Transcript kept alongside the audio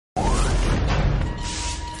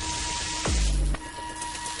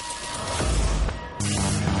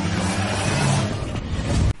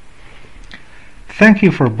Thank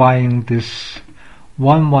you for buying this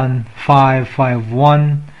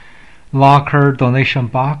 11551 locker donation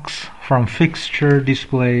box from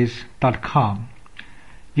fixturedisplays.com.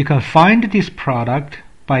 You can find this product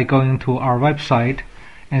by going to our website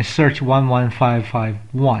and search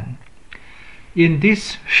 11551. In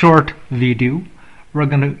this short video, we're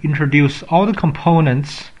going to introduce all the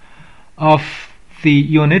components of the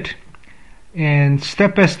unit and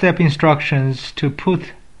step-by-step instructions to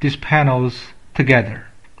put these panels together.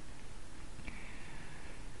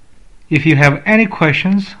 If you have any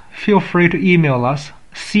questions, feel free to email us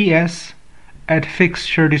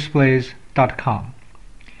cs@fixturedisplays.com.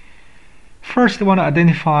 First, I want to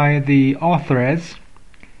identify the all threads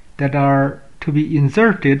that are to be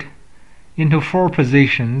inserted into 4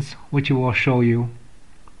 positions, which I will show you.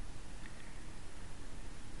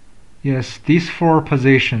 Yes, these 4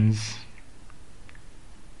 positions.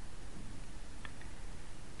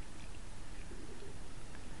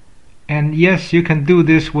 And yes, you can do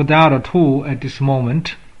this without a tool at this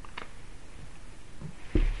moment.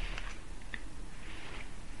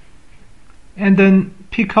 And then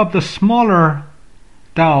pick up the smaller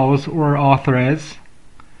dowels or all threads,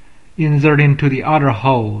 insert into the other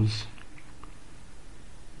holes.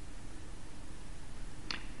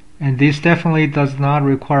 And this definitely does not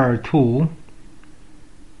require a tool.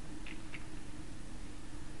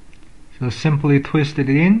 So simply twist it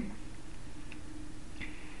in.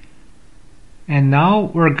 And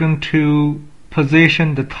now we're going to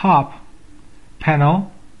position the top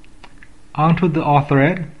panel onto the all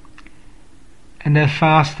thread and then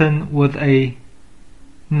fasten with a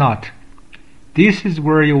nut. This is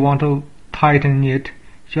where you want to tighten it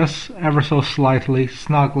just ever so slightly,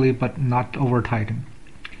 snugly, but not over tighten.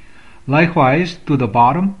 Likewise, to the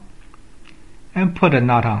bottom and put a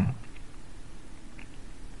nut on.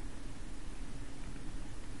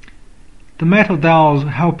 The metal dowels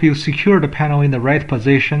help you secure the panel in the right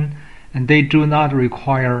position, and they do not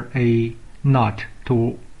require a nut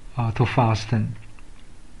to fasten.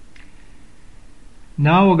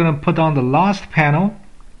 Now we're going to put on the last panel.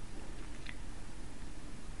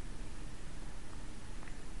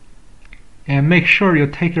 And make sure you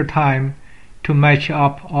take your time to match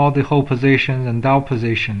up all the hole positions and dowel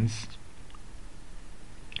positions.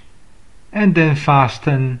 And then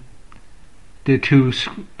fasten the two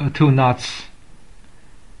nuts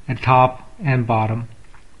at top and bottom.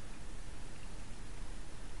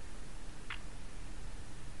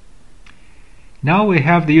 Now we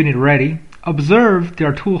have the unit ready. Observe there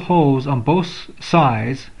are 2 holes on both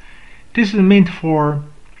sides. This is meant for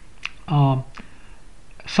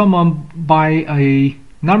someone buy a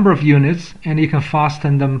number of units and you can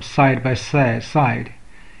fasten them side by side.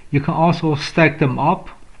 You can also stack them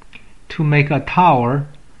up to make a tower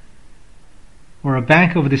or a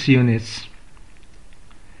bank of these units.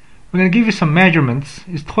 We're going to give you some measurements.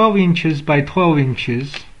 It's 12 inches by 12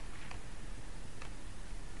 inches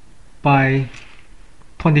by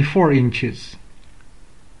 24 inches.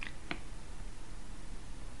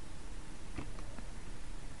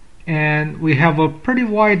 And we have a pretty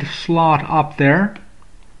wide slot up there.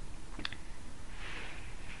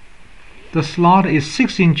 The slot is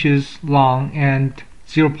 6 inches long and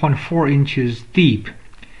 0.4 inches deep.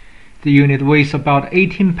 The unit weighs about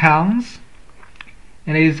 18 pounds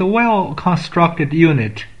and it is a well constructed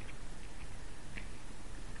unit.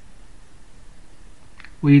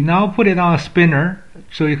 We now put it on a spinner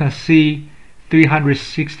so you can see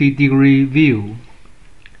 360-degree view.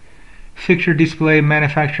 Fixture Display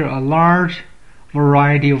manufacture a large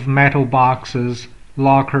variety of metal boxes,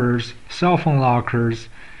 lockers, cell phone lockers,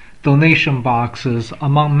 donation boxes,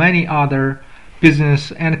 among many other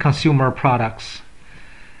business and consumer products.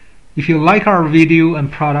 If you like our video and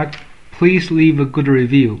product, please leave a good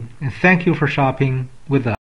review, and thank you for shopping with us.